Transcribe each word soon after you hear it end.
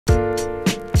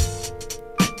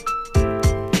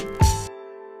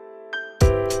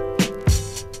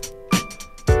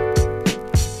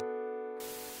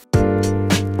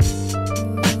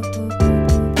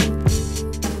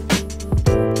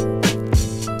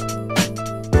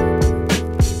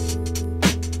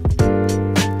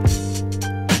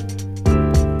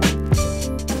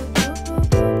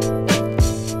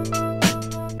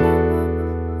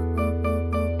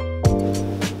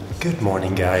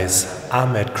guys,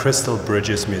 I'm at Crystal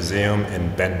Bridges Museum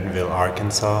in Bentonville,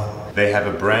 Arkansas. They have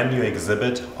a brand new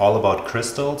exhibit all about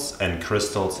crystals and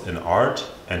crystals in art,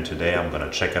 and today I'm gonna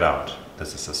check it out.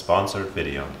 This is a sponsored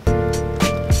video.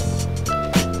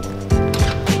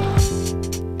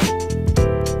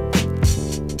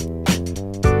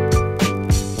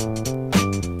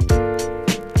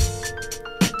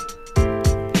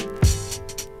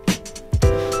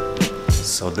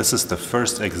 So this is the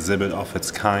first exhibit of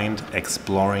its kind,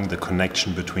 exploring the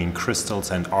connection between crystals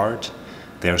and art.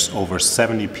 There's over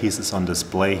 70 pieces on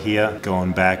display here,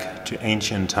 going back to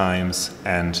ancient times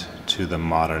and to the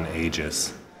modern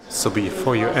ages. So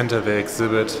before you enter the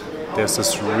exhibit, there's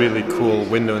this really cool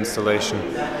window installation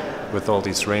with all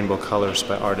these rainbow colors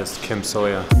by artist Kim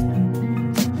Sawyer.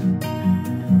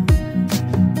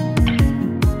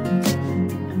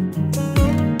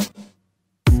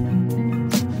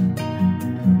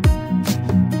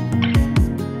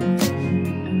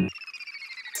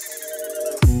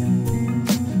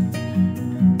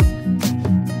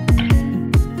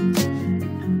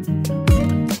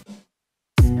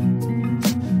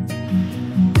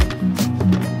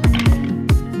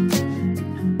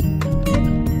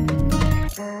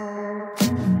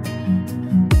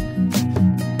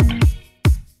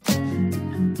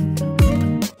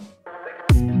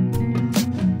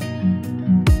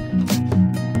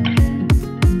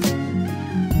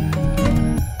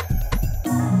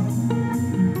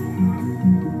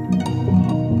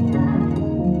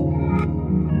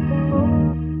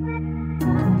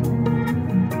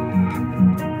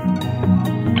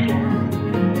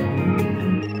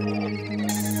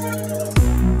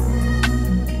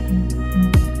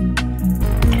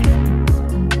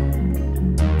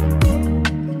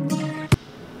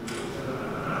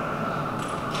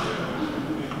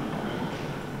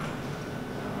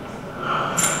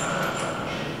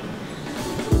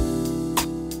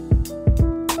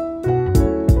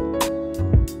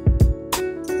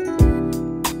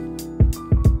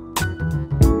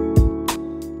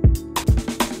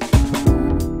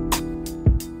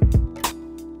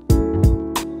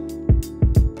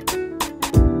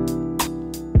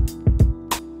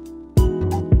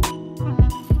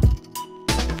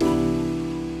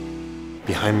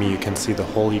 Behind me you can see the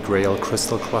Holy Grail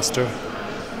crystal cluster.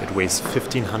 It weighs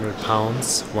 1,500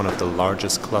 pounds, one of the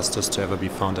largest clusters to ever be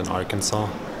found in Arkansas.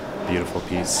 Beautiful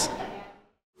piece.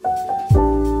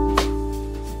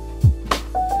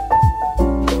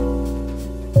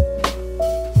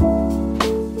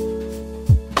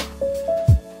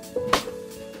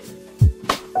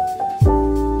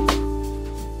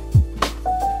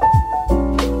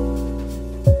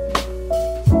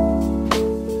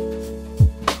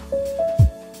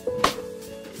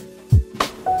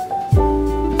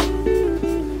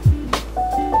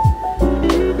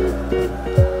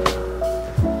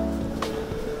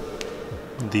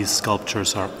 These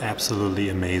sculptures are absolutely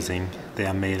amazing. They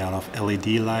are made out of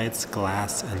LED lights,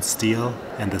 glass and steel,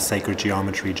 and the sacred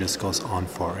geometry just goes on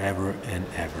forever and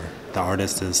ever. The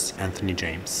artist is Anthony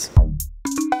James.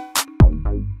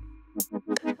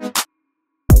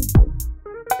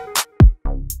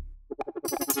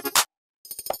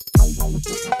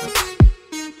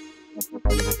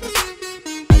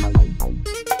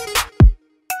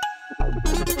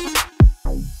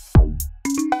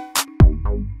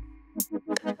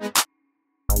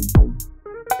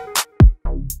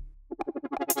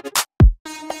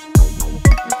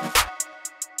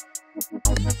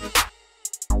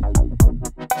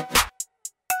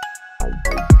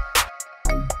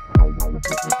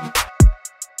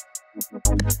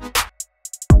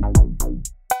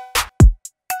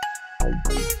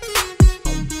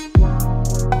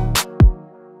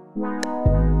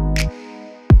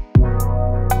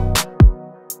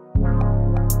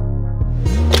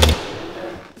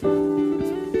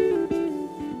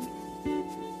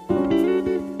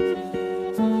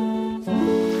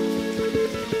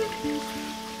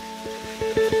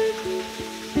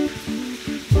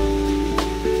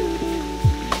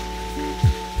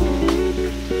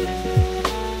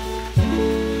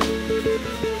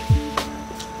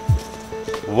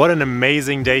 What an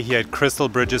amazing day here at Crystal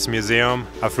Bridges Museum.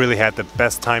 I've really had the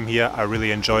best time here. I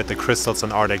really enjoyed the Crystals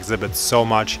and Art exhibit so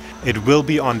much. It will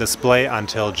be on display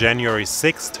until January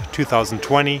 6th,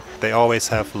 2020. They always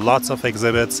have lots of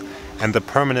exhibits, and the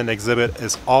permanent exhibit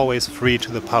is always free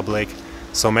to the public.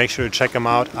 So make sure to check them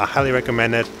out. I highly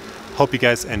recommend it. Hope you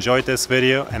guys enjoyed this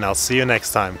video, and I'll see you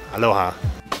next time.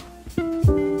 Aloha!